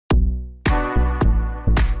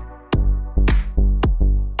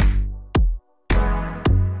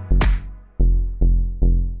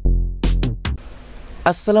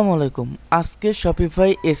আসসালামু আলাইকুম। আজকে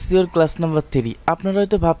শপিফাই এসইওর ক্লাস নাম্বার 3। আপনারা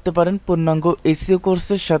হয়তো ভাবতে পারেন পূর্ণাঙ্গ এসইও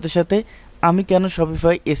কোর্সের সাথে সাথে আমি কেন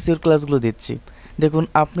শপিফাই এসইওর ক্লাসগুলো দিচ্ছি। দেখুন,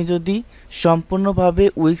 আপনি যদি সম্পূর্ণভাবে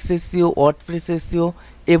উইক্স এসইও, ওয়ার্ডপ্রেস এসইও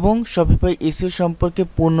এবং শপিফাই এসইও সম্পর্কে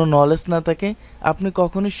পূর্ণ নলেজ না থাকে, আপনি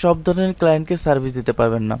কখনোই সব ধরনের ক্লায়েন্টকে সার্ভিস দিতে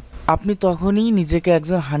পারবেন না। আপনি তখনই নিজেকে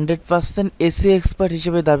একজন 100% এসইও এক্সপার্ট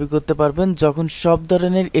হিসেবে দাবি করতে পারবেন যখন সব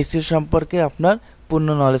ধরনের এসইও সম্পর্কে আপনার পূর্ণ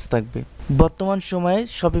নলেজ থাকবে। বর্তমান সময়ে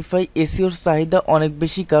শপিফাই এসইওর চাহিদা অনেক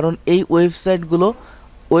বেশি, কারণ এই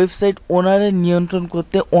ওয়েবসাইট ওনারের নিয়ন্ত্রণ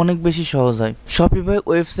করতে অনেক বেশি সহজ হয়। শপিফাই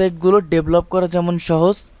ওয়েবসাইটগুলো ডেভেলপ করা যেমন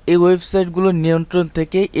সহজ, এই ওয়েবসাইটগুলোর নিয়ন্ত্রণ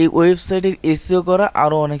থেকে এই ওয়েবসাইটের এসইও করা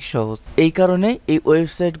আরও অনেক সহজ। এই কারণে এই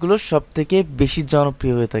ওয়েবসাইটগুলো সব থেকে বেশি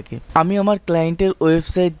জনপ্রিয় হয়ে থাকে। আমি আমার ক্লায়েন্টের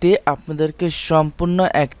ওয়েবসাইট দিয়ে আপনাদেরকে সম্পূর্ণ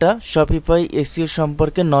একটা শপিফাই এসইও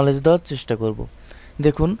সম্পর্কে নলেজ দেওয়ার চেষ্টা করব।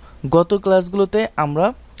 দেখুন, গত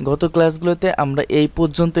ক্লাসগুলোতে আমরা এই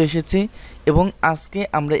পর্যন্ত এসেছি এবং আজকে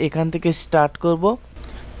আমরা এখান থেকে স্টার্ট করব।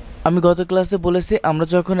 আমি গত ক্লাসে বলেছি, আমরা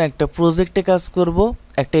যখন একটা প্রজেক্টে কাজ করব,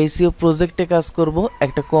 একটা এসইও প্রজেক্টে কাজ করব,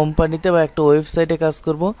 একটা কোম্পানিতে বা একটা ওয়েবসাইটে কাজ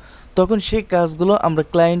করব, তখন সেই কাজগুলো আমরা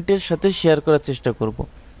ক্লায়েন্টের সাথে শেয়ার করার চেষ্টা করব,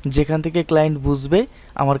 যেখান থেকে ক্লায়েন্ট বুঝবে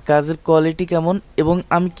আমার কাজের কোয়ালিটি কেমন এবং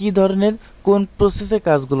আমি কী ধরনের কোন প্রসেসে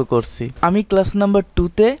কাজগুলো করছি। আমি ক্লাস নাম্বার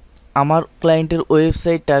 2তে আমার ক্লায়েন্টের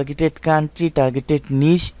ওয়েবসাইট, টার্গেটেড কান্ট্রি, টার্গেটেড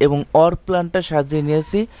নিশ এবং অর প্ল্যানটা সাজিয়ে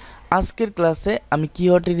নিয়েছি। আজকের ক্লাসে আমি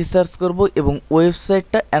কিওয়ার্ডে রিসার্চ করব এবং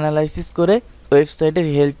ওয়েবসাইটটা অ্যানালাইসিস করে ওয়েবসাইটের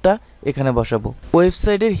হেলথটা এখানে বসাবো।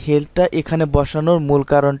 ওয়েবসাইটের হেলথটা এখানে বসানোর মূল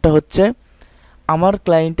কারণটা হচ্ছে আমার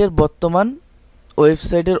ক্লায়েন্টের বর্তমান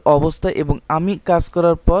ওয়েবসাইটের অবস্থা এবং আমি কাজ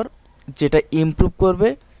করার পর যেটা ইমপ্রুভ করবে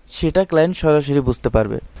সেটা ক্লায়েন্ট সরাসরি বুঝতে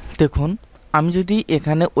পারবে। দেখুন, আমি যদি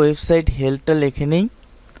এখানে ওয়েবসাইট হেলথটা লিখে নিই,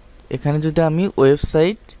 এখানে যদি আমি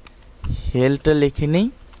ওয়েবসাইট হেলথটা লিখে নিই,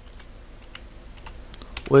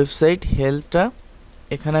 ওয়েবসাইট হেলথটা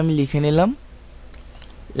এখানে আমি লিখে নিলাম।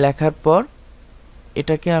 লেখার পর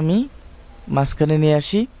এটাকে আমি মাঝখানে নিয়ে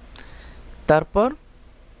আসি। তারপর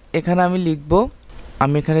এখানে আমি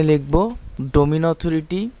লিখব ডোমেইন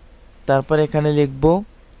অথরিটি, তারপর এখানে লিখব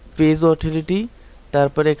পেজ অথরিটি,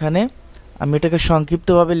 তারপর এখানে আমি এটাকে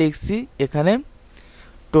সংক্ষিপ্তভাবে লিখছি, এখানে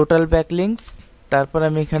টোটাল ব্যাকলিংকস, তারপর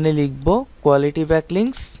আমি এখানে লিখব কোয়ালিটি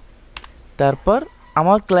ব্যাকলিংকস, তারপর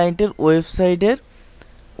আমার ক্লায়েন্টের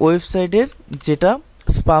ওয়েবসাইটের যেটা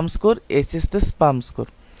স্প্যাম স্কোর, এসএসতে স্প্যাম স্কোর।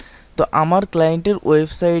 তো আমার ক্লায়েন্টের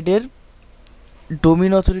ওয়েবসাইটের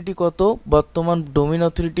ডোমেইন অথরিটি কত, বর্তমান ডোমেইন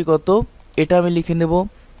অথরিটি কত, এটা আমি লিখে নেব।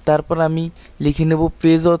 তারপর আমি লিখে নেব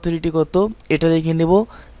পেজ অথরিটি কত, এটা লিখে নেব।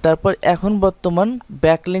 তারপর এখন বর্তমান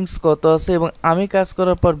ব্যাকলিংকস কত আছে এবং আমি কাজ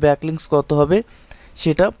করার পর ব্যাকলিংকস কত হবে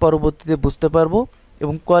সেটা পরবর্তীতে বুঝতে পারবো।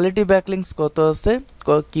 এবং কোয়ালিটি ব্যাকলিংকস কত আছে,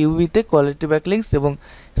 কিউবিতে কোয়ালিটি ব্যাকলিংকস এবং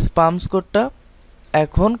স্প্যাম স্কোরটা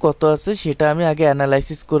এখন কত আছে সেটা আমি আগে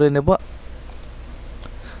অ্যানালাইসিস করে নেব।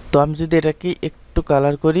 তো আমি যদি এটাকে একটু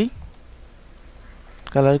কালার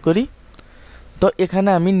করি, তো এখানে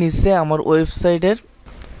আমি নিচে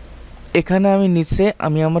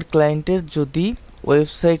আমার ক্লায়েন্টের যদি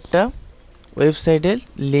ওয়েবসাইটের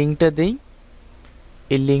লিঙ্কটা দেই,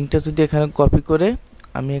 এই লিঙ্কটা যদি এখানে কপি করে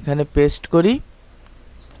আমি এখানে পেস্ট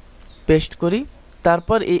করি,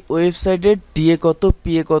 তারপর এই ওয়েবসাইটের ডিএ কত,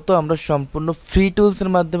 পিএ কত আমরা সম্পূর্ণ ফ্রি টুলসের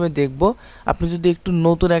মাধ্যমে দেখব। আপনি যদি একটু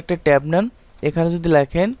নতুন একটা ট্যাব নেন, এখানে যদি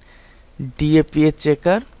লেখেন ডিএপিএ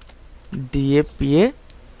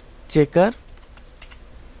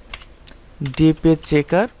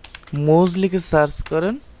চেকার মোজ লিখে সার্চ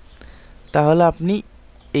করেন, তাহলে আপনি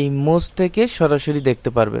এই মোজ থেকে সরাসরি দেখতে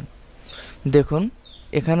পারবেন। দেখুন,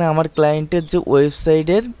 এখানে আমার ক্লায়েন্টের যে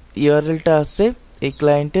ওয়েবসাইটের ইউআরএলটা আছে, এই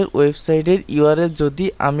ক্লায়েন্টের ওয়েবসাইটের ইউআরএল যদি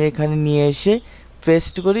আমি এখানে নিয়ে এসে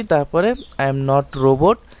পেস্ট করি, তারপরে আই এম নট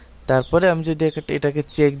রোবট, তারপরে আমি যদি এটাকে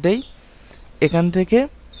চেক দেই,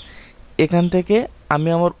 এখান থেকে আমি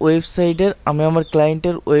আমার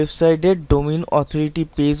ক্লায়েন্টের ওয়েবসাইটের domain authority,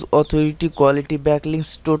 page authority, quality backlinks,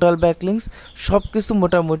 total backlinks সব কিছু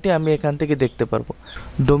মোটামুটি আমি এখান থেকে দেখতে পারবো।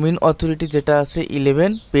 ডোমেইন অথরিটি যেটা আছে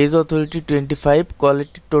 11, page authority 25,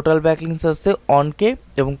 quality total backlinks আছে 1K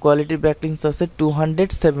এবং কোয়ালিটি ব্যাকলিংকস আছে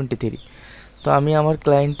 273। তো আমি আমার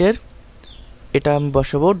ক্লায়েন্টের এটা আমি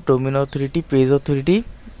বসাবো ডোমেইন অথরিটি, পেজ অথরিটি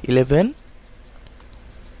 11,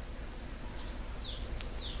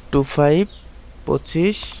 25,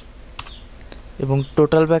 25 এবং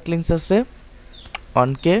টোটাল ব্যাকলিংকস আছে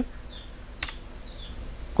 1K,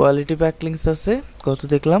 কোয়ালিটি ব্যাকলিংকস আছে কত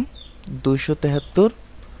দেখলাম 273,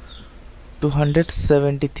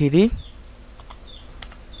 273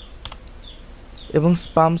 এবং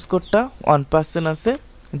স্প্যাম স্কোরটা 1% আছে,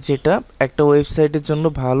 যেটা একটা ওয়েবসাইটের জন্য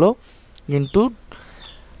ভালো, কিন্তু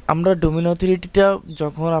আমরা ডোমেইন অথরিটিটা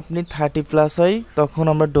যখন আপনি 30+ হয় তখন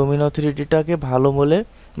আমরা ডোমেইন অথরিটিটাকে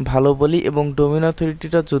ভালো বলি এবং ডোমেইন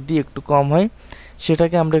অথরিটিটা যদি একটু কম হয়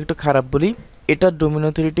সেটাকে আমরা একটু খারাপ বলি। এটা ডোমেইন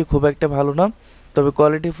অথরিটি খুব একটা ভালো না, তবে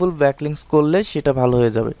কোয়ালিটিফুল ব্যাকলিংস করলে সেটা ভালো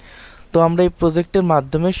হয়ে যাবে। তো আমরা এই প্রজেক্টের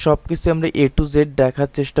মাধ্যমে সব কিছু আমরা A to Z দেখার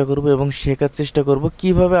চেষ্টা করব এবং শেখার চেষ্টা করব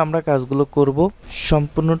কিভাবে আমরা কাজগুলো করব।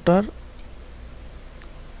 সম্পূর্ণটার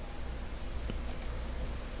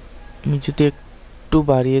আমি যদি একটু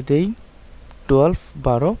বাড়িয়ে দেই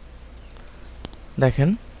 12 দেখেন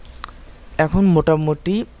এখন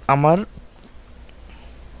মোটামুটি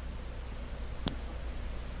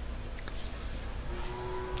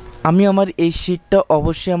আমি আমার এই শিটটা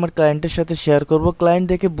অবশ্যই আমার ক্লায়েন্টের সাথে শেয়ার করব। ক্লায়েন্ট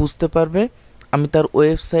দেখে বুঝতে পারবে আমি তার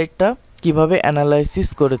ওয়েবসাইটটা কিভাবে অ্যানালাইসিস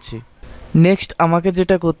করেছি। নেক্সট আমাকে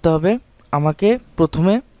যেটা করতে হবে, আমাকে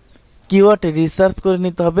প্রথমে কিওয়ার্ড রিসার্চ করে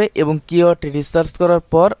নিতে হবে এবং কিওয়ার্ড রিসার্চ করার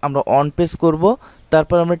পর আমরা অন পেজ করব,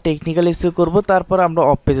 তারপর আমরা টেকনিক্যাল এসইও করব, তারপর আমরা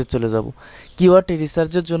অফ পেজে চলে যাব। কিওয়ার্ড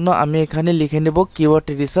রিসার্চের জন্য আমি এখানে লিখে নেব কিওয়ার্ড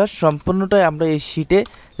রিসার্চ। সম্পূর্ণটাই আমরা এই শিটে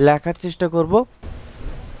লেখার চেষ্টা করব।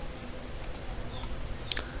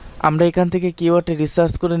 আমরা এখান থেকে কিওয়ার্ড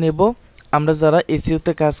রিসার্চ করে নেব। আমরা যারা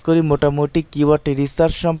এসইওতে কাজ করি মোটামুটি কিওয়ার্ড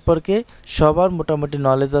রিসার্চ সম্পর্কে সবার মোটামুটি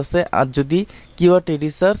নলেজ আছে, আর যদি কিওয়ার্ড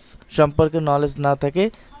রিসার্চ সম্পর্কে নলেজ না থাকে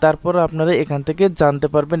তারপর আপনারা এখান থেকে জানতে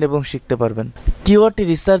পারবেন এবং শিখতে পারবেন। কিওয়ার্ড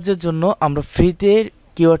রিসার্চের জন্য আমরা ফ্রিতে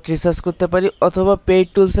কিওয়ার্ড রিসার্চ করতে পারি অথবা পেইড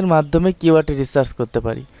টুলসের মাধ্যমে কিওয়ার্ড রিসার্চ করতে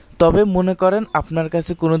পারি। তবে মনে করেন আপনার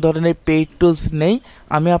কাছে কোনো ধরনের পেইড টুলস নেই,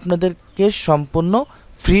 আমি আপনাদেরকে সম্পূর্ণ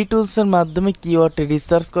ফ্রি টুলসের মাধ্যমে কিওয়ার্ড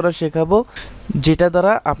রিসার্চ করা শেখাবো, যেটা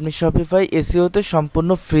দ্বারা আপনি শপিফাই এসইওতে সম্পূর্ণ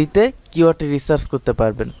ফ্রিতে কিওয়ার্ড রিসার্চ করতে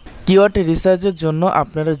পারবেন। কিওয়ার্ড রিসার্চের জন্য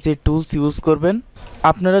আপনারা যে টুলস ইউজ করবেন,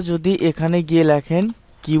 আপনারা যদি এখানে গিয়ে লেখেন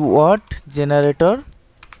কিওয়ার্ড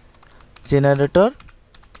জেনারেটর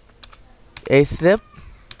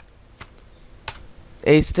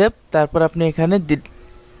এই স্টেপ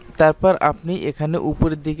তারপর আপনি এখানে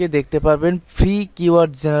উপরের দিকে দেখতে পারবেন ফ্রি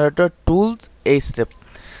কিওয়ার্ড জেনারেটর টুলস এই স্টেপ।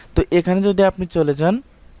 তো এখানে যদি আপনি চলে যান,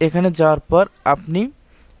 এখানে যাওয়ার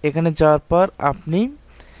পর আপনি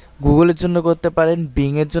গুগলের জন্য করতে পারেন,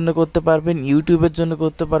 বিংয়ের জন্য করতে পারবেন, ইউটিউবের জন্য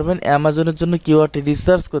করতে পারবেন, অ্যামাজনের জন্য কিওয়ার্ড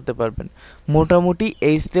রিসার্চ করতে পারবেন। মোটামুটি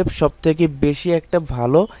এই স্টেপ সবথেকে বেশি একটা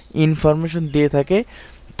ভালো ইনফরমেশন দিয়ে থাকে।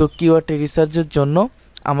 তো কিওয়ার্ড রিসার্চের জন্য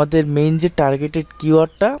আমাদের মেইন যে টার্গেটেড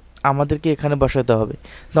কিওয়ার্ডটা আমাদেরকে এখানে বসাতে হবে।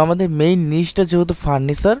 তো আমাদের মেইন নিশটা যেহেতু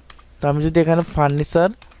ফার্নিচার, তো আমি যদি এখানে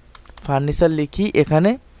ফার্নিচার লিখি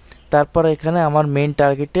এখানে, তারপর এখানে আমার মেইন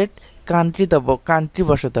টার্গেটেড কান্ট্রি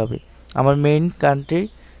বসাতে হবে। আমার মেইন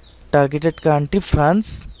টার্গেটেড কান্ট্রি ফ্রান্স,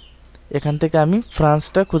 এখান থেকে আমি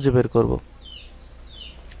ফ্রান্সটা খুঁজে বের করব,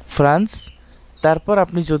 ফ্রান্স। তারপর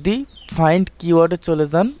আপনি যদি ফাইন্ড কিওয়ার্ডে চলে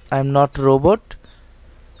যান, আই এম নট রোবট,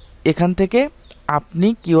 এখান থেকে আপনি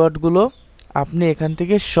এখান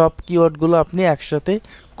থেকে সব কিওয়ার্ডগুলো আপনি একসাথে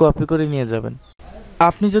কপি করে নিয়ে যাবেন।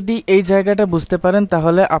 আপনি যদি এই জায়গাটা বুঝতে পারেন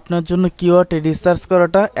তাহলে আপনার জন্য কিওয়ার্ড রিসার্চ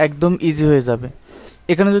করাটা একদম ইজি হয়ে যাবে।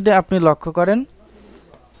 এখানে যদি আপনি লক্ষ্য করেন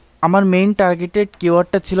আমার মেইন টার্গেটেড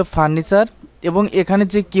কিওয়ার্ডটা ছিল ফার্নিচার এবং এখানে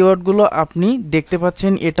যে কিওয়ার্ডগুলো আপনি দেখতে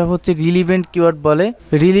পাচ্ছেন এটা হচ্ছে রিলিভেন্ট কিওয়ার্ড বলে।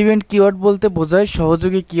 রিলিভেন্ট কিওয়ার্ড বলতে বোঝায়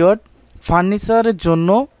সহযোগী কিওয়ার্ড। ফার্নিচারের জন্য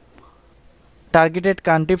টার্গেটেড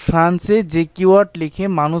কান্ট্রি ফ্রান্সে যে কিওয়ার্ড লিখে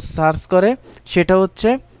মানুষ সার্চ করে সেটা হচ্ছে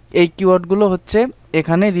এই কিওয়ার্ডগুলো হচ্ছে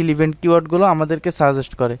এখানে রিলিভেন্ট কিওয়ার্ডগুলো আমাদেরকে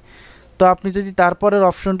সাজেস্ট করে। তো আপনি যদি তারপরের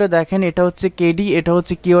অপশনটা দেখেন, এটা হচ্ছে কেডি, এটা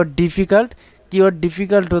হচ্ছে কিওয়ার্ড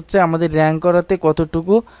ডিফিকাল্ট হচ্ছে আমাদের র্যাঙ্ক করাতে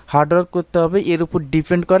কতটুকু হার্ডওয়ার্ক করতে হবে এর উপর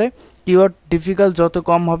ডিপেন্ড করে। কিওয়ার্ড ডিফিকাল্ট যত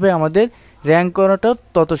কম হবে আমাদের র্যাঙ্ক করাটা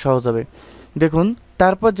তত সহজ হবে। দেখুন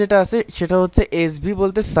তারপর যেটা আছে সেটা হচ্ছে এসভি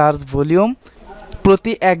বলতে সার্চ ভলিউম।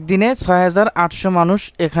 প্রতি একদিনে 6800 মানুষ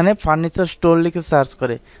এখানে ফার্নিচার স্টোর লিখে সার্চ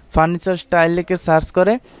করে, ফার্নিচার স্টাইল লিখে সার্চ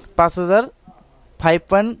করে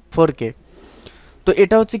 5,4K। তো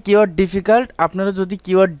এটা হচ্ছে কিওয়ার্ড ডিফিকাল্ট। আপনারা যদি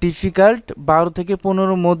কিওয়ার্ড ডিফিকাল্ট 12 থেকে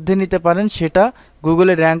 15 মধ্যে নিতে পারেন সেটা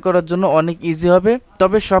গুগলে র্যাঙ্ক করার জন্য অনেক ইজি হবে।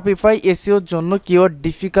 তবে শপিফাই এসইওর জন্য কিওয়ার্ড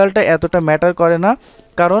ডিফিকাল্টটা এতটা ম্যাটার করে না,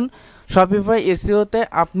 কারণ শপিফাই এসইওতে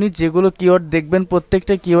আপনি যেগুলো কিওয়ার্ড দেখবেন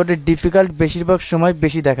প্রত্যেকটা কিওয়ার্ডের ডিফিকাল্ট বেশিরভাগ সময়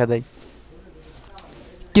বেশি দেখা দেয়,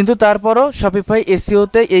 কিন্তু তারপরও শপিফাই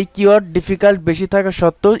এসইওতে এই কিওয়ার্ড ডিফিকাল্ট বেশি থাকা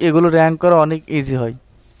সত্ত্বেও এগুলো র্যাঙ্ক করা অনেক ইজি হয়।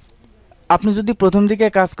 আপনি যদি প্রথম দিকে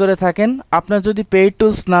কাজ করে থাকেন, আপনার যদি পেইড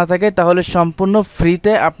টুলস না থাকে তাহলে সম্পূর্ণ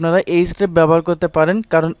ফ্রিতে আপনারা এই স্টেপ ব্যবহার করতে পারেন,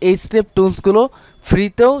 কারণ এই স্টেপ টুলসগুলো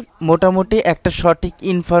ফ্রিতেও মোটামুটি একটা সঠিক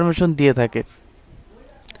ইনফরমেশন দিয়ে থাকে।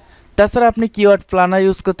 তাছাড়া আপনি কিওয়ার্ড প্ল্যানার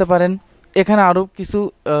ইউজ করতে পারেন। এখানে আরও কিছু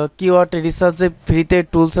কিওয়ার্ড রিসার্চে ফ্রিতে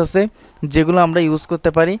টুলস আছে যেগুলো আমরা ইউজ করতে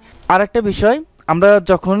পারি। আরেকটা বিষয়, আমরা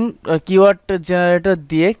যখন কিওয়ার্ড জেনারেটর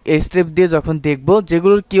দিয়ে এই স্টেপ দিয়ে যখন দেখব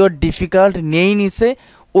যেগুলোর কিওয়ার্ড ডিফিকাল্ট নেই নিছে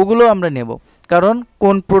ওগুলো আমরা নেব, কারণ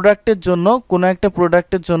কোন প্রোডাক্টের জন্য কোনো একটা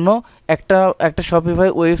প্রোডাক্টের জন্য একটা শপিফাই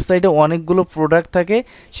ওয়েবসাইটে অনেকগুলো প্রোডাক্ট থাকে,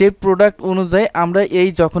 সেই প্রোডাক্ট অনুযায়ী আমরা এই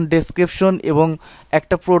যখন ডেসক্রিপশন এবং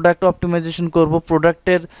একটা প্রোডাক্ট অপটিমাইজেশন করব,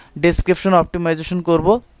 প্রোডাক্টের ডেসক্রিপশন অপটিমাইজেশন করব,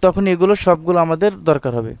 তখন এগুলো সবগুলো আমাদের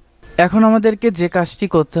দরকার হবে। এখন আমাদেরকে যে কাজটি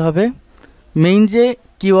করতে হবে, মেইন যে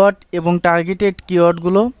কিওয়ার্ড এবং টার্গেটেড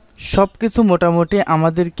কিওয়ার্ডগুলো সব কিছু মোটামুটি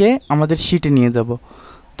আমাদের শিটে নিয়ে যাব।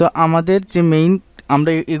 তো আমাদের যে মেইন,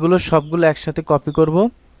 আমরা এগুলো সবগুলো একসাথে কপি করব।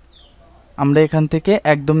 আমরা এখান থেকে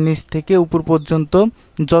একদম নিচ থেকে উপর পর্যন্ত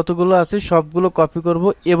যতগুলো আছে সবগুলো কপি করব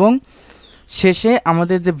এবং শেষে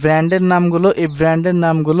আমাদের যে ব্র্যান্ডের নামগুলো, এই ব্র্যান্ডের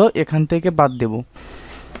নামগুলো এখান থেকে বাদ দেব।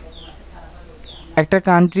 একটা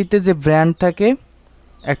কান্ট্রিতে যে ব্র্যান্ড থাকে,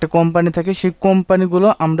 একটা কোম্পানি থাকে, সেই কোম্পানিগুলো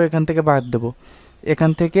আমরা এখান থেকে বাদ দেব।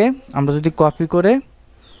 এখান থেকে আমরা যদি কপি করে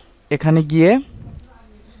এখানে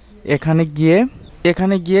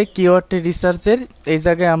গিয়ে কিওয়ার্ড রিসার্চের এই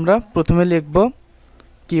জায়গায় আমরা প্রথমে লিখব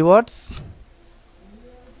কিওয়ার্ডস,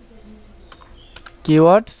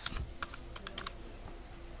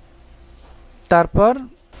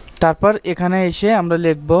 তারপর এখানে এসে আমরা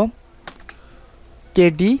লিখব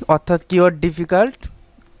কেডি অর্থাৎ কিওয়ার্ড ডিফিকাল্ট,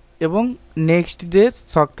 এবং নেক্সট যে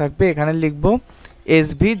ছক থাকবে এখানে লিখব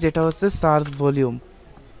এসভি যেটা হচ্ছে সার্চ ভলিউম।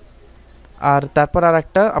 আর তারপর আর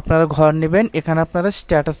একটা আপনারা ঘর নেবেন, এখানে আপনারা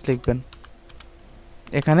স্ট্যাটাস লিখবেন।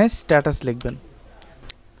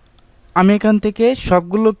 আমি এখান থেকে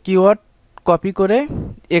সবগুলো কিওয়ার্ড কপি করে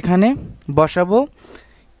এখানে বসাবো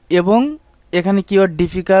এবং এখানে কিওয়ার্ড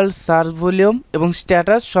ডিফিকাল্ট, সার্চ ভলিউম এবং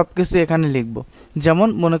স্ট্যাটাস সব কিছু এখানে লিখব। যেমন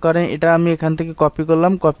মনে করেন এটা আমি এখান থেকে কপি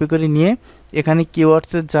করলাম, কপি করে নিয়ে এখানে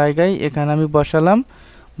কিওয়ার্ডসের জায়গায় এখানে আমি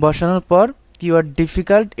বসানোর পর কিওয়ার্ড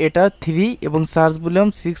ডিফিকাল্ট এটা 3 এবং search volume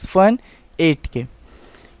 6.8K,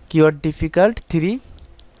 keyword difficult 3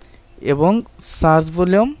 এবং সার্চ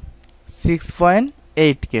ভলিউম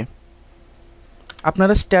 6.8K।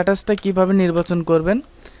 আপনারা স্ট্যাটাসটা কিভাবে নির্বাচন করবেন?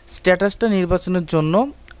 স্ট্যাটাসটা নির্বাচনের জন্য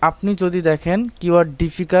আপনি যদি দেখেন কিওয়ার্ড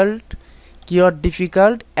ডিফিকাল্ট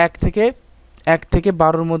 1 থেকে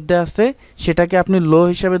 12-র মধ্যে আছে, সেটাকে আপনি লো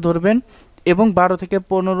হিসাবে ধরবেন, এবং 12 থেকে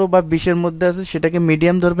 15 বা 20-এর মধ্যে আছে সেটাকে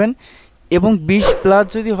মিডিয়াম ধরবেন, এবং 20+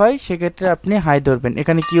 যদি হয় সেক্ষেত্রে আপনি হাই ধরবেন।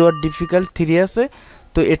 এখানে কিওয়ার্ড ডিফিকাল্ট 3 আছে,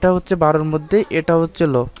 তো এটা হচ্ছে 12-র মধ্যে, এটা হচ্ছে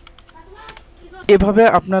লো। এভাবে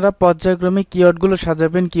আপনারা পর্যায়ক্রমে কিওয়ার্ডগুলো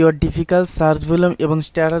সাজাবেন, কিওয়ার্ড ডিফিকাল্ট, সার্চ ভলিউম এবং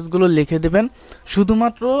স্ট্যাটাসগুলো লিখে দেবেন।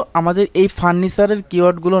 শুধুমাত্র আমাদের এই ফার্নিচারের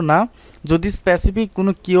কিওয়ার্ডগুলো না, যদি স্পেসিফিক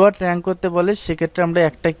কোনো কিওয়ার্ড র্যাঙ্ক করতে বলে সেক্ষেত্রে আমরা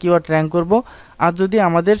একটা কিওয়ার্ড র্যাঙ্ক করব। আর যদি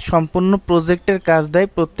আমাদের সম্পূর্ণ প্রজেক্টের কাজ দেয়,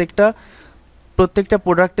 প্রত্যেকটা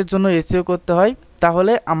প্রোডাক্টের জন্য এসইও করতে হয়,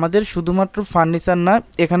 তাহলে আমাদের শুধুমাত্র ফার্নিচার না,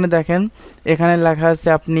 এখানে দেখেন এখানে লেখা আছে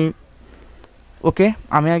আপনি, ওকে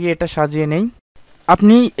আমি আগে এটা সাজিয়ে নেই।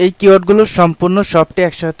 আপনি এই কিওয়ার্ডগুলো সম্পূর্ণ সবটি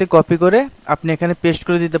একসাথে কপি করে আপনি এখানে পেস্ট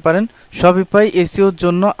করে দিতে পারেন। শপিফাই এসইওর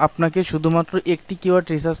জন্য আপনাকে শুধুমাত্র একটি কিওয়ার্ড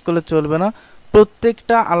রিসার্চ করলে চলবে না,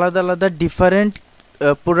 প্রত্যেকটা আলাদা ডিফারেন্ট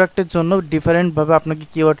প্রোডাক্টের জন্য ডিফারেন্টভাবে আপনাকে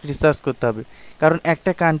কিওয়ার্ড রিসার্চ করতে হবে। কারণ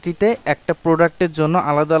একটা কান্ট্রিতে একটা প্রোডাক্টের জন্য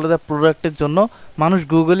আলাদা প্রোডাক্টের জন্য মানুষ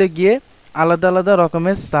গুগলে গিয়ে আলাদা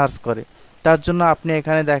রকমের সার্চ করে। তার জন্য আপনি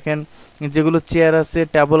এখানে দেখেন যেগুলো চেয়ার আছে,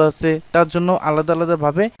 টেবল আছে, তার জন্য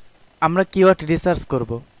আলাদাভাবে আমরা কিওয়ার্ড রিসার্চ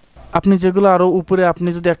করব। আপনি যেগুলো আরও উপরে, আপনি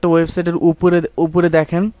যদি একটা ওয়েবসাইটের উপরে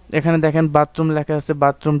দেখেন, এখানে দেখেন বাথরুম লেখা আছে,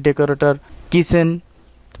 bathroom decorator, kitchen,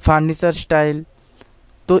 furniture style.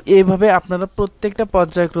 তো এইভাবে আপনারা প্রত্যেকটা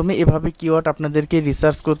পর্যায়ক্রমে এভাবে কিওয়ার্ড আপনাদেরকে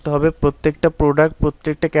রিসার্চ করতে হবে। প্রত্যেকটা প্রোডাক্ট,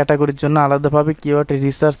 প্রত্যেকটা ক্যাটাগরির জন্য আলাদাভাবে কিওয়ার্ড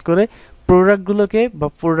রিসার্চ করে প্রোডাক্টগুলোকে বা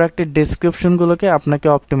প্রোডাক্টের ডেসক্রিপশনগুলোকে আপনাকে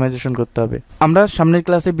অপটিমাইজেশন করতে হবে। আমরা সামনের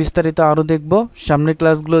ক্লাসে বিস্তারিত আরও দেখব। সামনের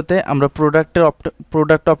ক্লাসগুলোতে আমরা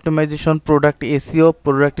প্রোডাক্ট অপটিমাইজেশন, প্রোডাক্ট এসইও,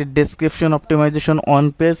 প্রোডাক্টের description optimisation, on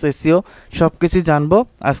page SEO সব কিছু জানবো।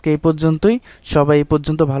 আজকে এই পর্যন্তই। সবাই এই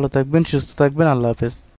পর্যন্ত ভালো থাকবেন, সুস্থ থাকবেন। আল্লাহ হাফেজ।